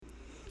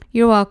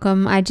You're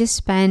welcome. I just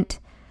spent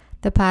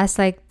the past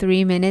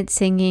 3 minutes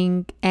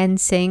singing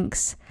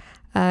NSYNC's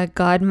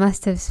God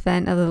Must Have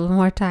Spent a Little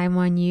More Time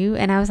on You,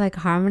 and I was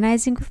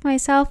harmonizing with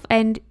myself,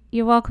 and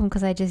you're welcome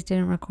because I just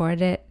didn't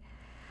record it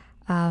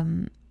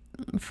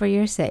for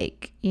your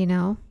sake,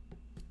 I'm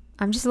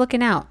just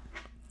looking out.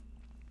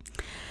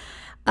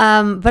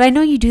 But I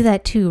know you do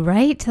that too,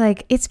 right?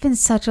 It's been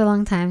such a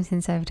long time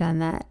since I've done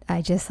that.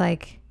 I just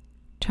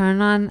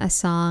turn on a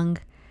song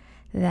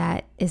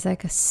that is a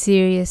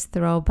serious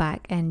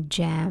throwback and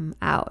jam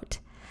out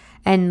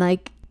and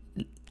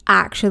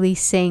actually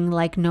sing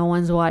like no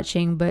one's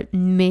watching, but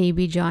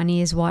maybe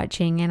Johnny is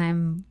watching and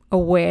I'm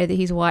aware that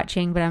he's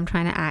watching, but I'm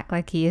trying to act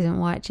like he isn't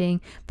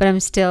watching, but I'm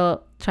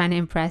still trying to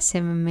impress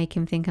him and make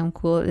him think I'm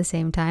cool at the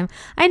same time.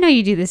 I know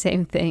you do the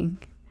same thing.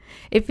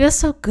 It feels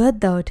so good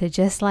though to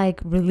just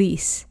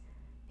release,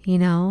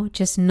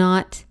 just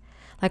not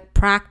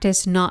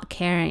practice not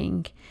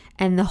caring.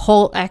 And the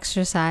whole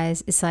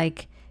exercise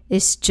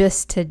is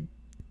just to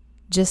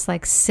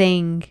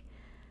sing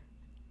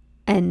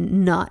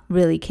and not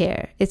really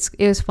care. It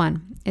was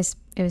fun. It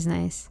was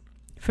nice.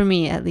 For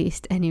me at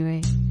least,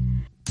 anyway.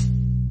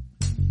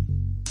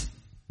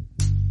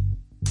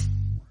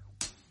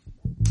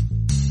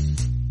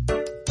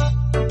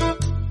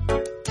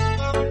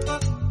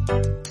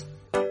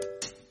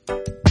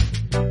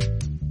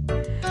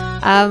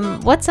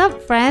 What's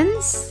up,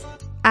 friends?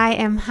 I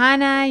am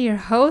Hannah, your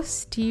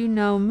host. You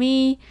know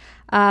me.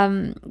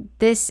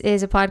 This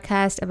is a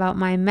podcast about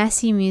my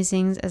messy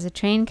musings as a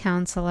trained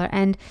counselor.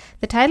 And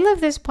the title of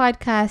this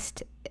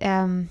podcast,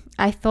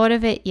 I thought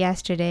of it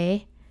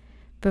yesterday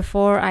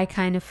before I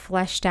kind of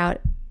fleshed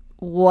out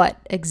what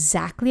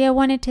exactly I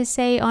wanted to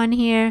say on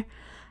here.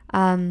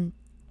 I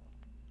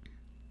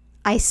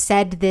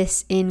said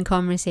this in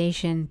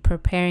conversation,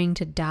 preparing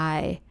to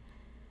die.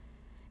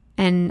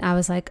 And I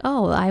was I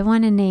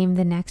want to name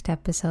the next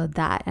episode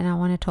that, and I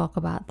want to talk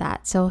about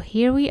that. So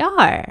here we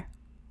are.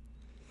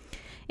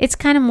 It's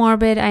kind of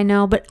morbid, I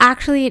know, but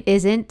actually it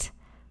isn't.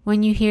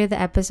 When you hear the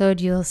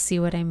episode, you'll see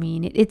what I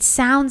mean. It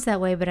sounds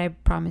that way, but I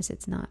promise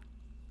it's not.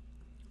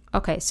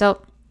 Okay,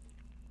 so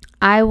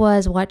I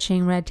was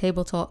watching Red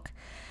Table Talk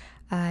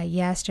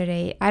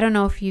yesterday. I don't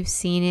know if you've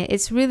seen it.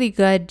 It's a really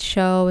good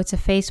show. It's a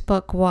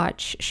Facebook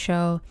watch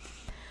show,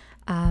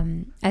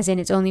 as in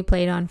it's only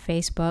played on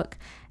Facebook.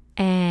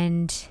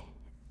 And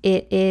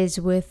it is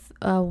with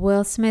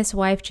Will Smith's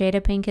wife, Jada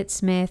Pinkett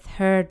Smith,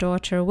 her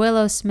daughter,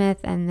 Willow Smith,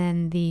 and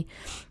then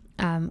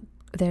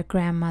their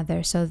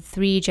grandmother. So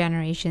 3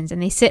 generations.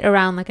 And they sit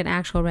around an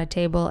actual red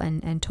table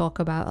and talk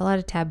about a lot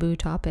of taboo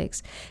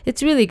topics.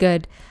 It's really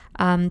good.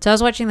 So I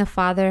was watching the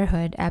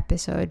fatherhood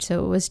episode.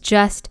 So it was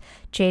just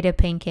Jada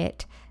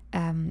Pinkett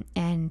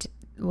and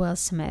Will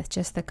Smith,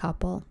 just the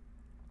couple.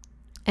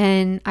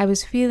 And I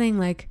was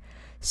feeling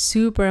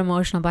super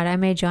emotional about it. I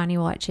made Johnny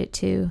watch it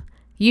too.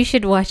 You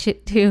should watch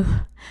it too.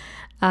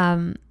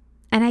 And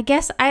I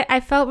guess I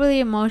felt really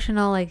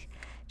emotional,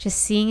 just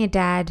seeing a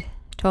dad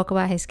talk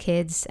about his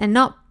kids and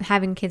not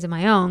having kids of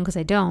my own, because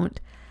I don't,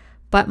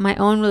 but my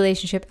own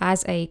relationship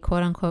as a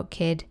quote unquote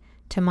kid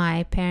to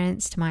my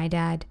parents, to my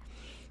dad.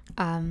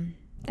 And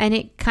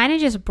it kind of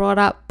just brought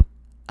up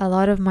a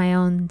lot of my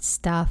own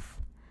stuff.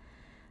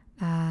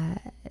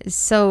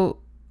 So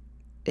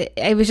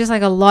it was just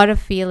a lot of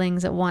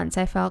feelings at once.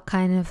 I felt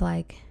kind of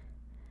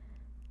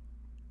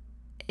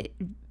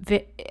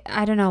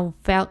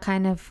felt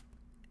kind of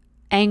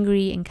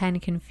angry and kind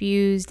of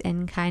confused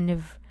and kind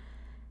of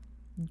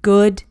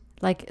good.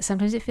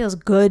 Sometimes it feels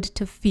good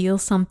to feel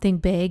something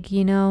big,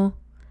 And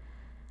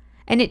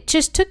it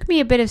just took me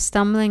a bit of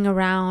stumbling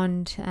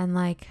around and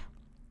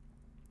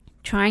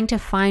trying to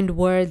find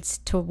words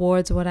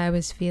towards what I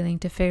was feeling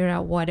to figure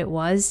out what it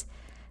was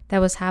that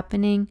was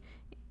happening.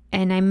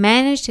 And I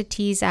managed to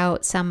tease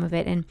out some of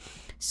it. And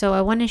so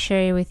I want to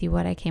share with you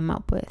what I came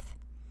up with.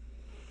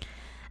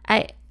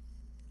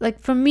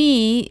 For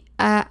me,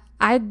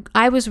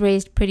 I was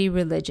raised pretty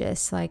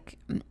religious, or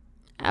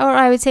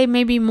I would say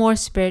maybe more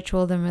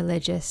spiritual than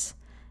religious.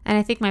 And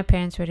I think my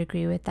parents would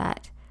agree with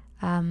that.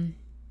 So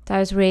I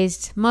was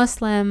raised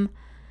Muslim,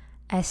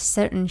 a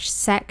certain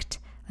sect,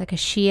 a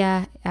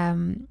Shia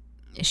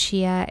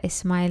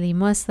Ismaili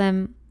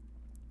Muslim.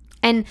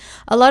 And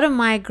a lot of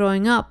my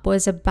growing up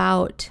was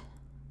about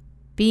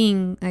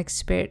being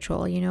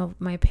spiritual.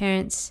 My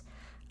parents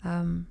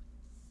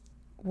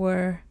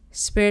were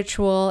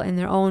spiritual in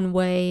their own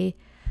way.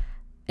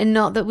 And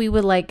not that we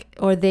would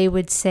or they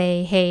would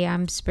say, hey,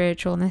 I'm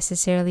spiritual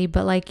necessarily.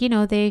 But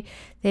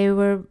they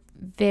were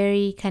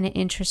very kind of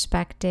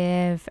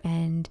introspective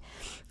and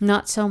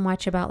not so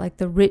much about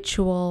the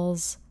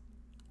rituals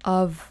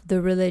of the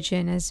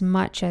religion as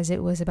much as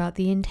it was about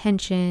the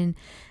intention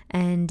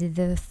and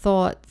the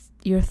thoughts,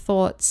 your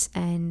thoughts,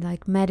 and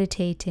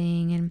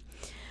meditating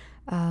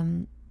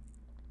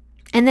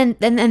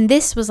and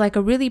this was a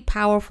really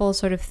powerful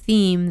sort of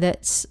theme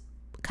that's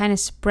kind of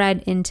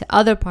spread into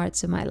other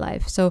parts of my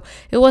life. So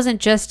it wasn't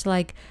just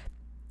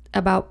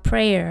about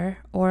prayer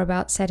or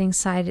about setting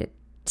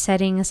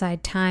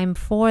aside time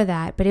for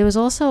that, but it was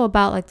also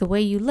about the way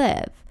you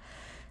live.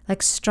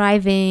 like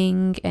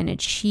striving and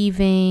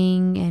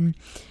achieving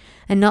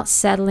and not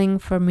settling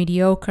for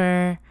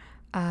mediocre.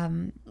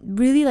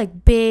 Really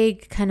like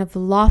big kind of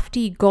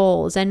lofty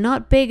goals, and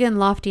not big and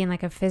lofty in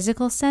like a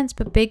physical sense,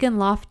 but big and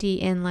lofty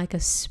in like a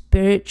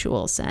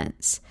spiritual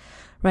sense,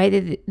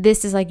 right?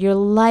 This is like your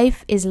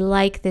life is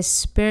like this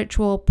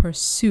spiritual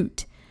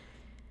pursuit.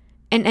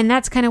 And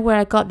that's kind of where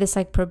I got this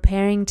like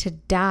preparing to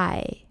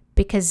die,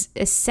 because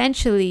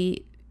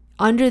essentially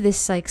under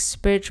this like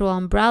spiritual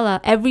umbrella,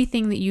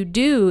 everything that you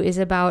do is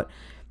about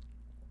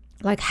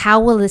like, how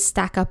will this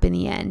stack up in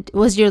the end?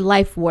 Was your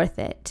life worth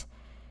it?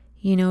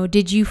 You know,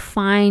 did you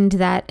find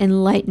that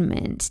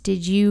enlightenment?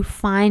 Did you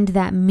find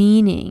that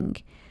meaning?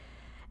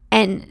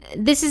 And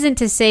this isn't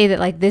to say that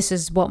like this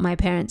is what my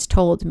parents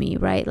told me,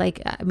 right?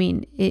 Like, I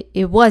mean,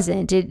 it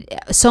wasn't.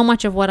 So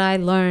much of what I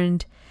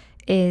learned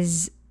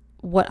is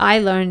what I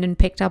learned and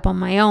picked up on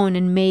my own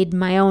and made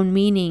my own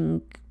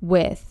meaning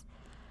with.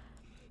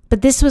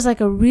 But this was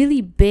like a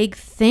really big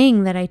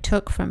thing that I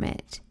took from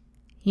it.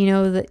 You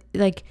know, that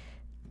like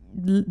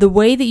the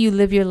way that you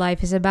live your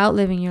life is about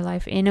living your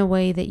life in a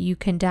way that you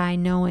can die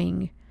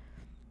knowing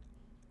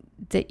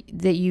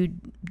that you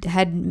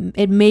had,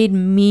 it made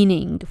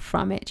meaning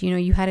from it. You know,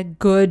 you had a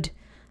good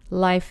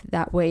life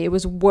that way. It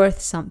was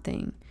worth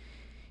something,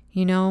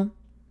 you know,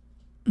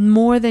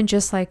 more than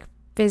just like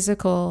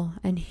physical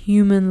and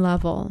human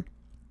level.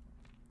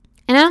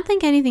 And I don't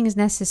think anything is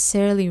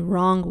necessarily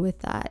wrong with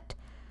that.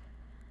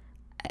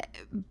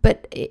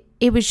 But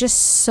it was just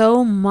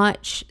so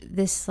much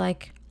this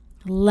like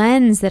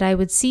lens that I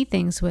would see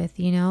things with,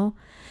 you know,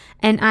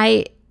 and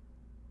I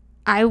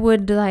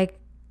would like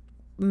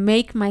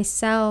make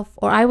myself,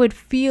 or I would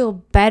feel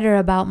better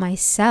about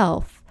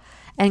myself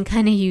and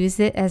kind of use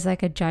it as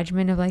like a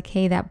judgment of like,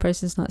 hey, that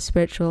person's not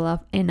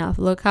spiritual enough.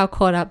 Look how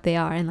caught up they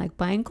are in like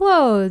buying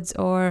clothes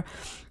or,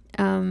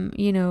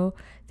 you know,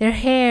 their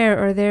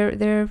hair or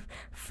their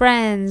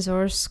friends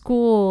or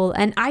school.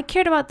 And I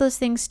cared about those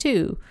things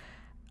too,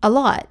 a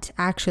lot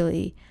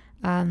actually.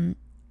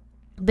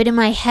 But in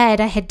my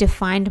head, I had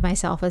defined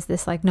myself as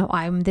this like, no,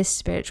 I'm this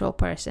spiritual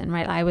person,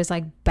 right? I was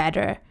like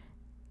better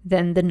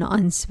than the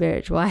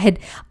non-spiritual. I had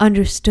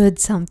understood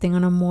something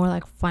on a more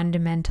like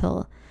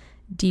fundamental,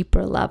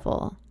 deeper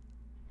level.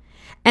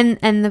 And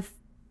the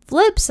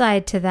flip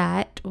side to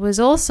that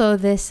was also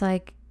this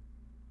like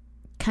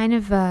kind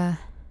of a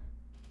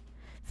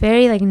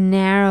very like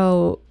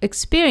narrow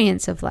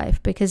experience of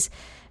life, because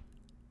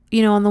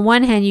you know, on the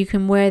one hand, you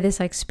can wear this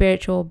like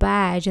spiritual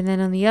badge. And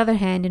then on the other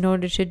hand, in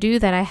order to do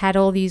that, I had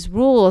all these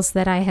rules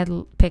that I had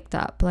picked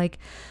up. Like,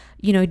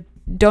 you know,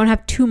 don't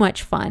have too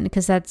much fun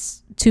because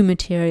that's too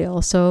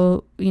material.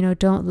 So, you know,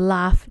 don't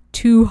laugh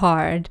too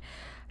hard.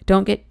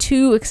 Don't get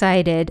too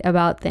excited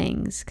about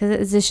things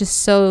because it's just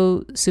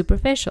so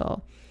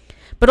superficial.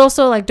 But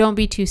also like, don't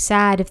be too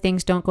sad if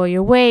things don't go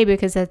your way,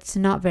 because that's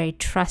not very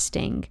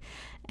trusting.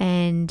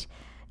 And,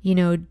 you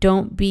know,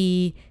 don't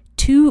be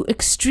too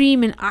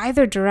extreme in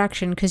either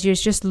direction, because you're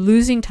just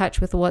losing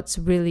touch with what's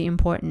really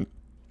important.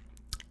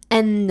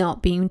 And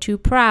not being too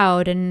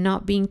proud and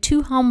not being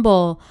too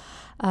humble,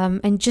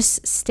 and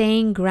just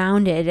staying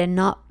grounded and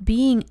not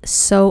being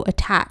so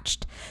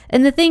attached.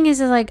 And the thing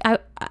is like,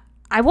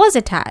 I was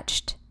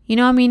attached, you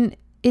know, I mean,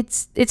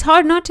 it's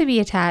hard not to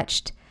be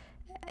attached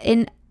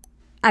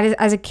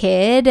as a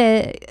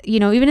kid,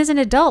 you know, even as an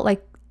adult.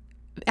 Like,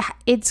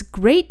 it's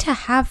great to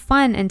have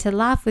fun and to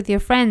laugh with your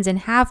friends and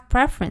have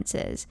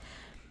preferences.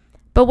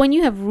 But when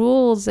you have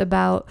rules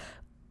about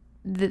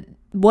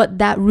what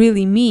that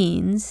really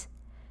means,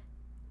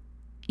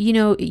 you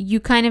know, you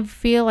kind of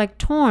feel like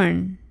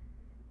torn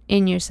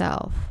in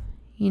yourself.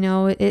 You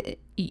know,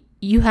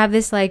 you have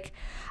this like,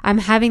 I'm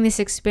having this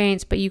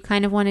experience, but you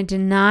kind of want to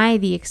deny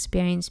the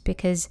experience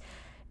because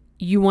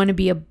you want to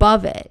be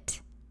above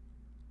it.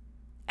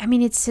 I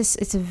mean, it's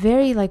a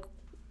very like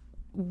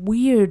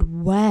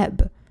weird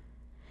web.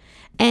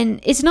 And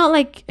it's not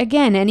like,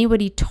 again,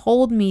 anybody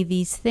told me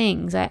these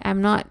things.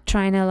 I'm not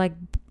trying to like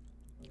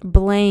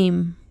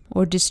blame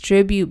or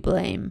distribute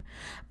blame,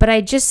 but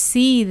I just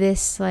see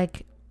this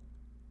like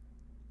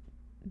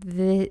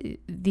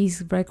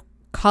these like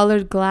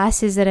colored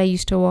glasses that I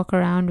used to walk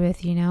around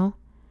with, you know,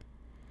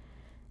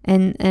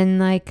 and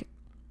like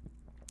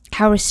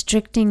how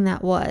restricting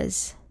that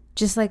was.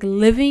 Just like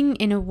living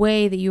in a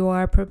way that you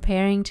are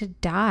preparing to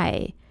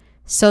die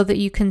so that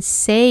you can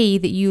say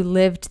that you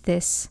lived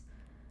this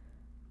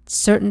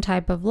certain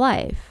type of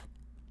life,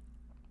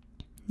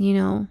 you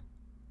know,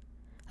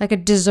 like a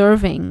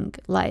deserving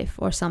life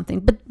or something.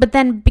 But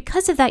then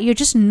because of that, you're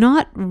just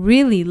not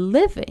really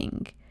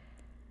living.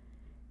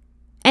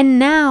 And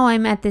now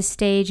I'm at this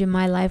stage in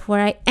my life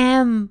where I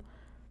am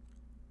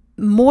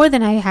more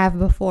than I have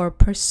before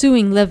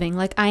pursuing living.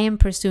 Like, I am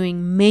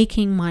pursuing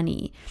making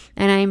money,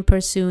 and I am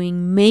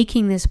pursuing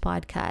making this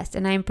podcast,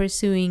 and I am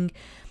pursuing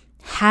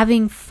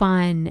having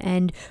fun,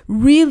 and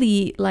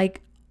really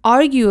like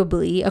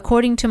arguably,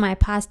 according to my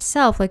past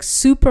self, like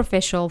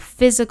superficial,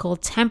 physical,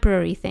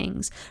 temporary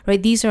things,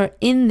 right? These are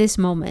in this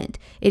moment.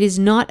 It is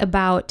not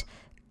about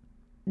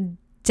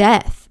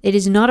death. It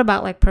is not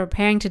about like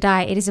preparing to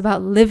die. It is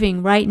about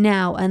living right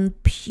now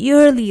and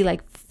purely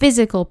like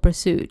physical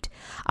pursuit.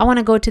 I want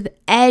to go to the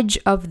edge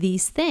of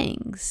these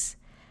things.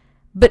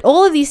 But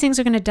all of these things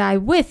are going to die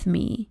with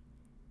me.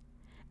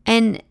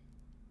 And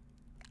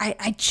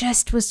I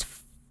just was,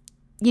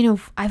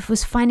 I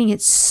was finding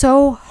it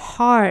so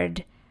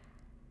hard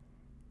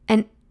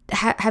and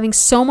having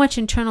so much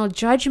internal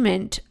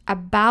judgment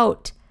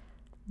about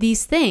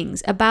these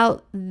things,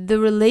 about the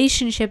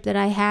relationship that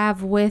I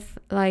have with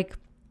like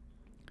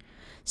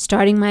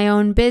starting my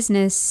own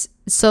business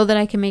so that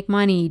I can make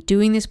money,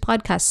 doing this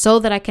podcast so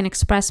that I can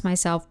express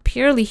myself,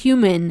 purely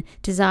human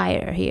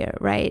desire here,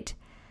 right?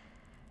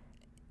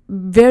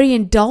 Very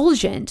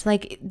indulgent,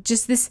 like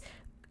just this,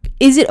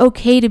 is it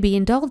okay to be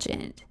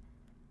indulgent?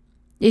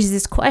 Is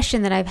this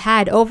question that I've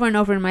had over and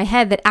over in my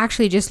head that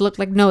actually just looked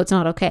like, no, it's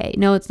not okay.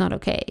 No, it's not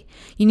okay.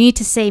 You need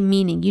to say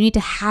meaning. You need to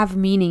have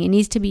meaning. It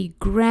needs to be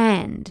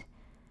grand.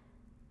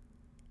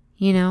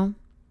 And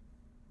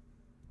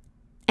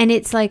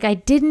it's like I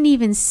didn't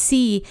even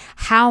see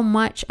how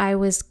much I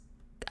was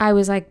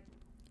like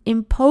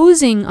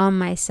imposing on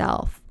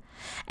myself.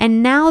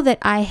 And now that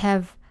I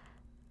have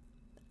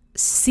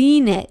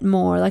seen it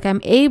more, like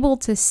I'm able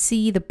to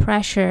see the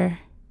pressure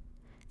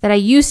that I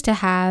used to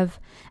have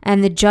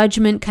and the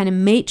judgment kind of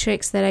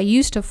matrix that I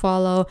used to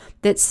follow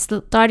that's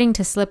starting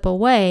to slip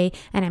away,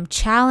 and I'm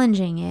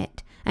challenging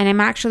it, and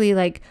I'm actually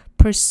like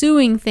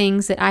pursuing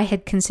things that I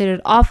had considered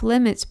off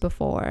limits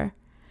before.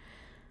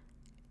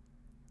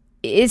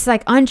 It's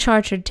like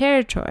uncharted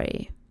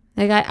territory.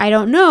 Like I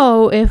don't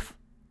know if,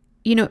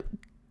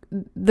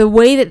 the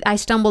way that I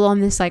stumbled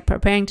on this like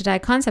preparing to die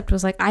concept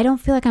was like, I don't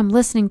feel like I'm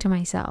listening to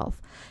myself.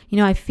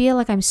 I feel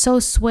like I'm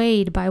so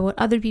swayed by what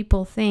other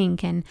people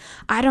think, and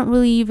I don't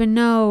really even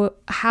know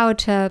how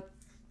to,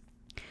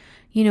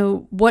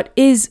 what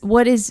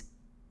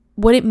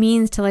it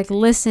means to like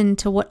listen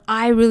to what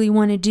I really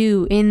want to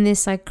do in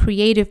this like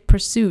creative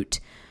pursuit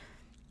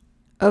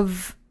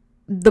of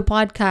the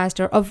podcast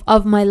or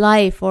of my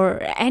life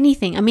or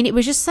anything. I mean, it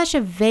was just such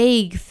a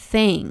vague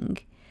thing,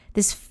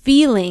 this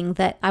feeling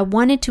that I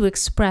wanted to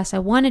express, I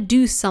want to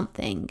do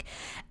something.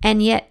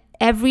 And yet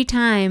every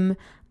time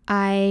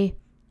I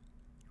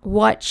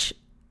watch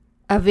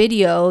a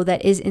video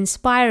that is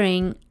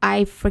inspiring,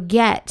 I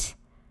forget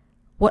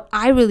what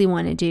I really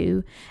want to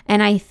do.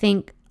 And I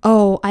think,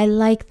 oh, I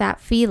like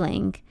that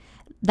feeling.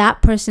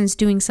 That person's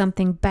doing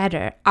something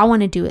better. I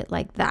want to do it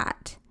like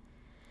that.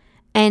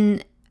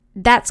 And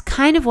that's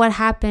kind of what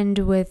happened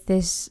with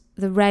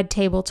the Red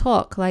Table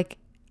Talk. Like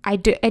I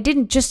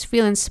didn't just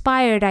feel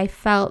inspired. I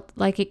felt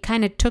like it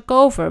kind of took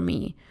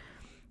me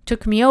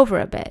over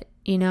a bit.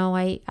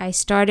 I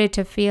started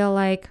to feel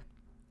like,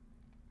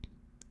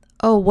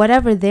 oh,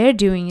 whatever they're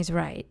doing is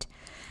right.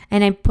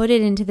 And I put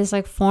it into this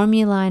like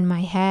formula in my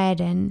head,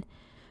 and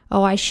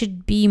oh, I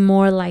should be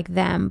more like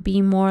them,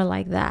 be more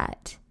like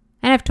that.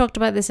 And I've talked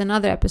about this in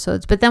other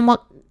episodes, but then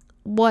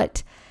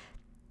what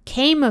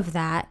came of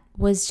that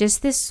was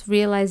just this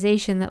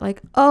realization that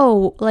like,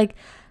 oh, like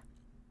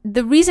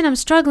the reason I'm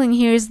struggling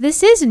here is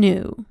this is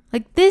new.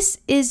 Like this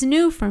is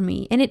new for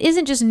me. And it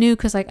isn't just new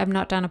because like I've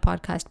not done a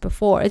podcast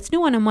before. It's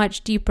new on a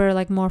much deeper,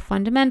 like more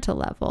fundamental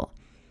level.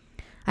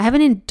 I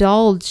haven't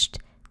indulged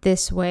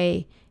this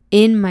way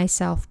in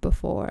myself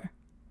before.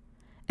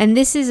 And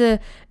this is a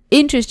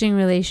interesting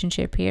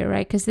relationship here,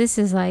 right? Because this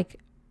is like,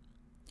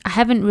 I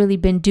haven't really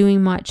been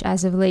doing much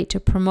as of late to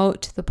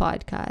promote the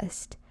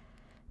podcast.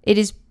 It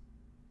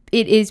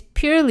is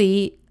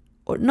purely,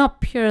 or not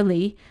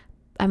purely,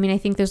 I mean, I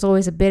think there's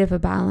always a bit of a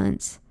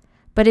balance,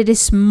 but it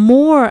is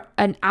more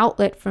an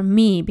outlet for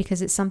me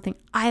because it's something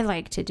I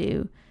like to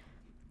do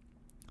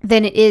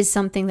than it is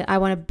something that I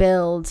want to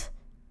build,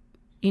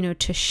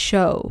 to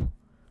show.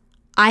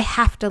 I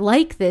have to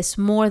like this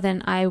more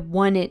than I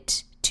want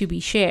it to be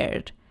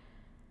shared.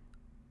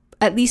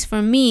 At least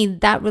for me,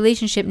 that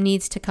relationship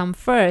needs to come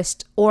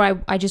first,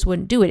 or I just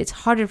wouldn't do it. It's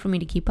harder for me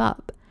to keep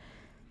up.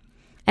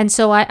 And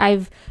so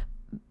I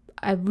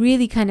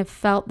really kind of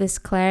felt this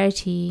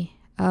clarity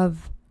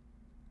of,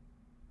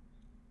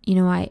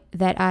 that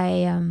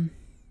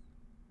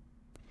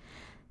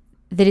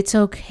it's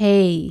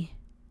okay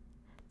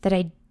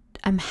that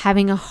I'm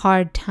having a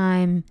hard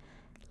time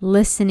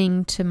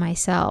listening to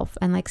myself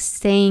and like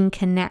staying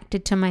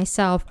connected to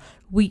myself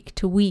week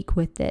to week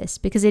with this,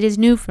 because it is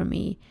new for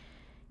me.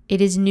 It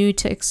is new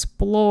to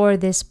explore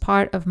this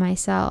part of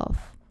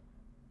myself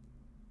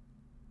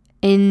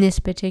in this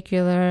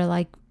particular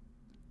like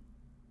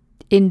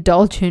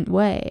indulgent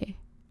way.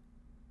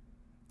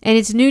 And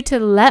it's new to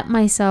let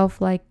myself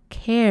like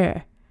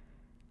care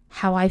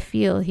how I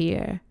feel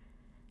here.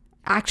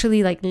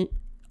 Actually like,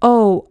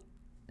 oh,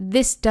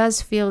 this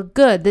does feel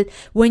good. That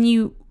when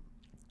you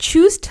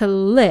choose to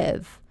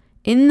live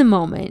in the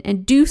moment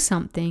and do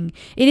something,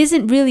 it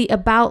isn't really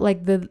about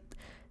like the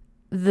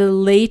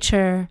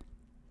later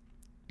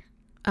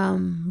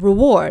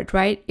reward,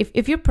 right?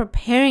 If you're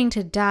preparing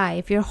to die,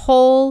 if your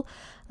whole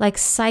like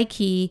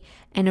psyche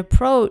and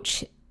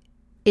approach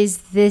is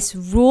this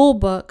rule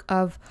book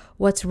of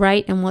what's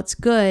right and what's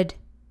good,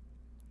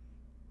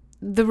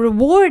 the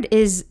reward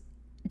is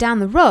down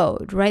the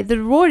road, right? The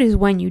reward is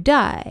when you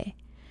die.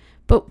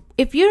 But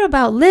if you're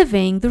about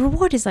living, the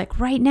reward is like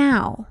right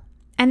now.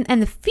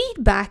 And the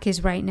feedback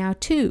is right now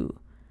too.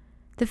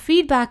 The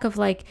feedback of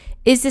like,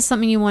 is this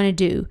something you want to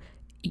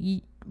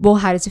do? Well,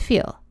 how does it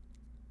feel?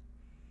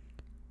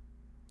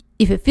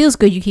 If it feels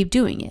good, you keep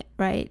doing it,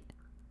 right?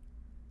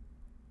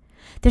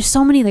 There's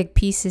so many like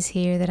pieces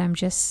here that I'm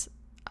just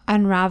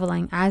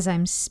unraveling as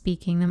I'm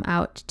speaking them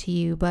out to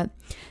you. But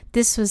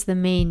this was the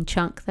main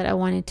chunk that I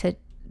wanted to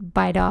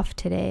bite off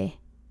today.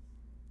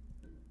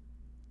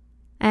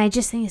 And I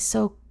just think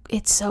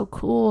it's so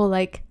cool,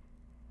 like,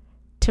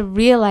 to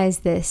realize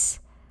this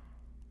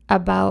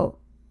about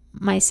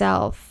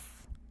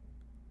myself.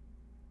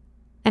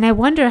 And I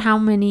wonder how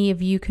many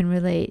of you can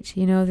relate,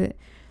 that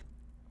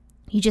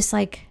you just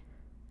like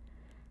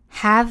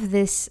have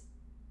this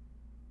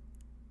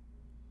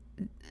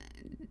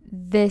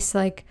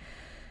like,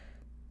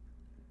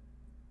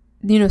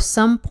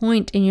 some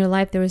point in your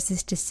life there was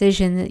this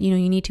decision that, you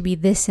need to be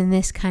this and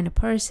this kind of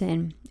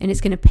person, and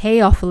it's going to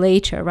pay off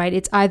later, right?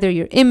 It's either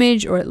your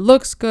image, or it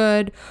looks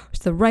good, or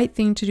it's the right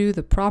thing to do,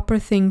 the proper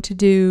thing to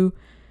do,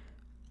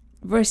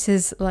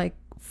 versus like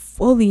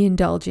fully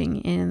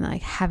indulging in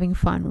like having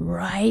fun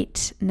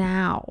right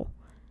now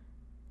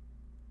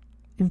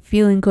and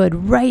feeling good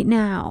right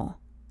now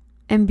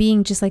and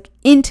being just like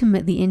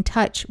intimately in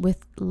touch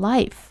with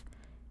life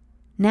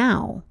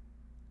now,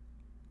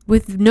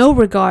 with no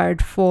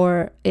regard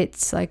for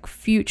its like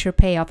future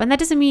payoff. And that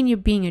doesn't mean you're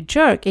being a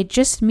jerk. It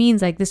just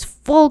means like this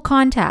full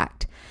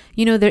contact.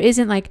 There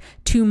isn't like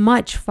too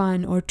much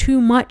fun or too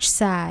much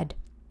sad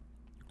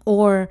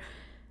or,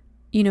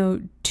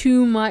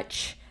 too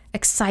much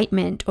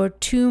excitement or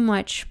too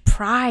much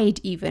pride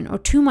even, or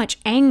too much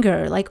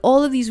anger. Like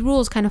all of these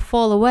rules kind of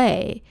fall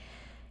away.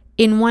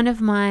 In one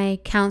of my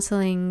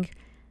counseling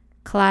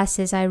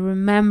classes, I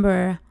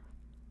remember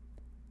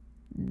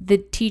the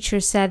teacher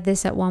said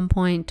this at one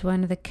point,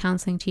 one of the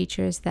counseling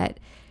teachers, that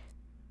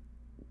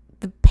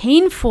the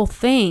painful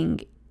thing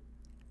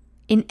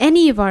in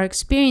any of our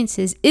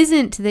experiences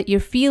isn't that you're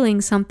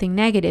feeling something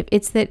negative.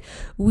 It's that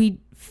we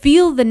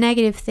feel the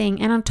negative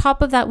thing, and on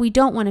top of that, we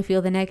don't want to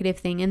feel the negative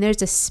thing, and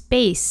there's a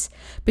space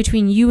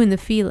between you and the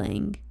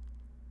feeling.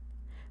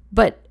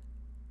 But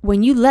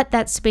when you let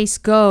that space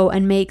go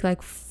and make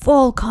like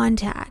full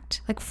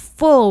contact, like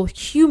full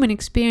human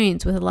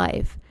experience with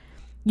life,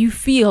 you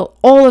feel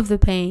all of the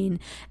pain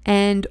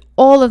and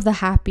all of the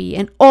happy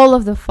and all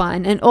of the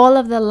fun and all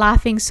of the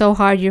laughing so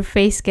hard your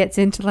face gets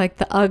into like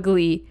the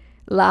ugly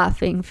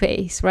laughing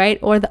face, right?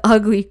 Or the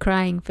ugly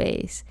crying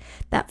face.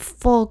 That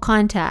full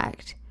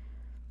contact.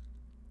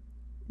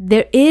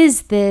 There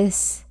is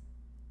this,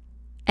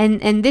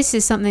 and this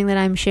is something that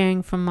I'm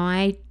sharing from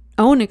my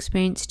own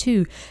experience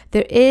too.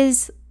 There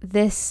is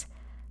this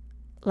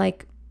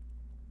like,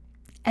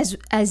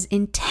 as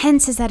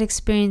intense as that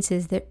experience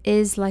is, there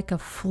is like a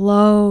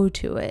flow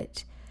to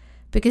it,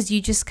 because you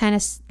just kind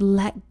of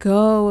let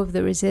go of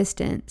the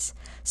resistance.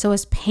 So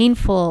as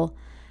painful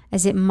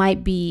as it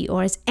might be,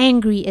 or as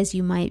angry as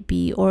you might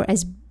be, or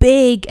as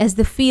big as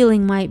the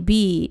feeling might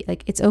be,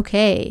 like, it's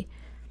okay.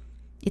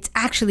 It's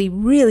actually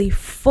really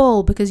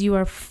full because you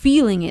are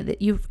feeling it,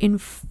 that you're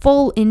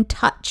fully in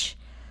touch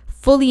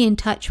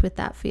with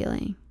that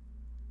feeling.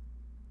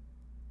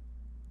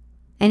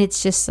 And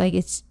it's just like,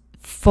 it's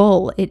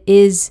full. It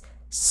is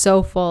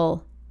so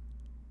full.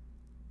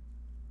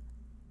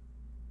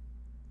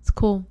 It's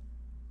cool.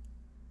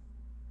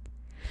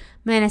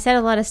 Man, I said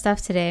a lot of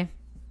stuff today.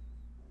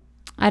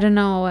 I don't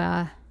know.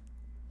 I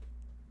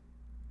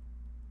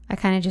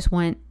kind of just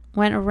went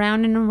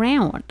around and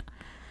around.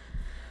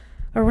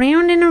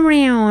 Around and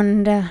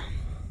around. But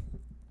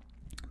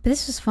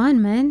this was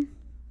fun, man.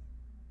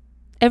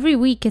 Every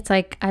week it's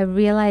like I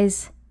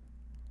realize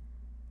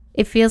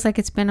it feels like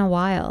it's been a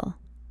while.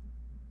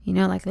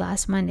 Like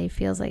last Monday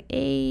feels like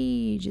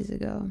ages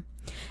ago.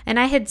 And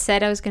I had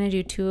said I was going to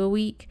do 2 a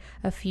week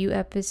a few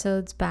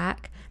episodes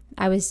back.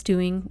 I was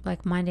doing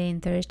like Monday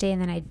and Thursday,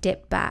 and then I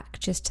dipped back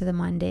just to the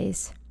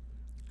Mondays.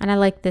 And I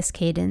like this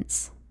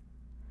cadence.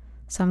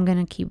 So I'm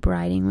going to keep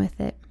riding with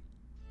it.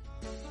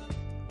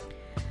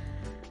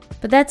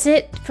 But that's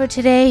it for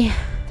today.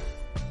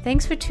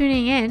 Thanks for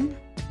tuning in.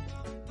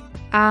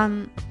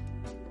 I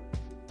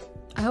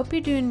hope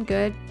you're doing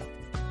good.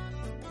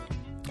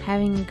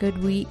 Having good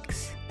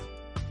weeks.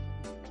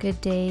 Good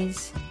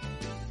days.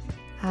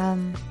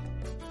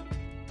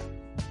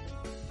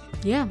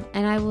 Yeah,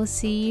 and I will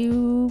see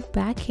you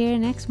back here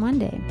next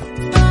Monday.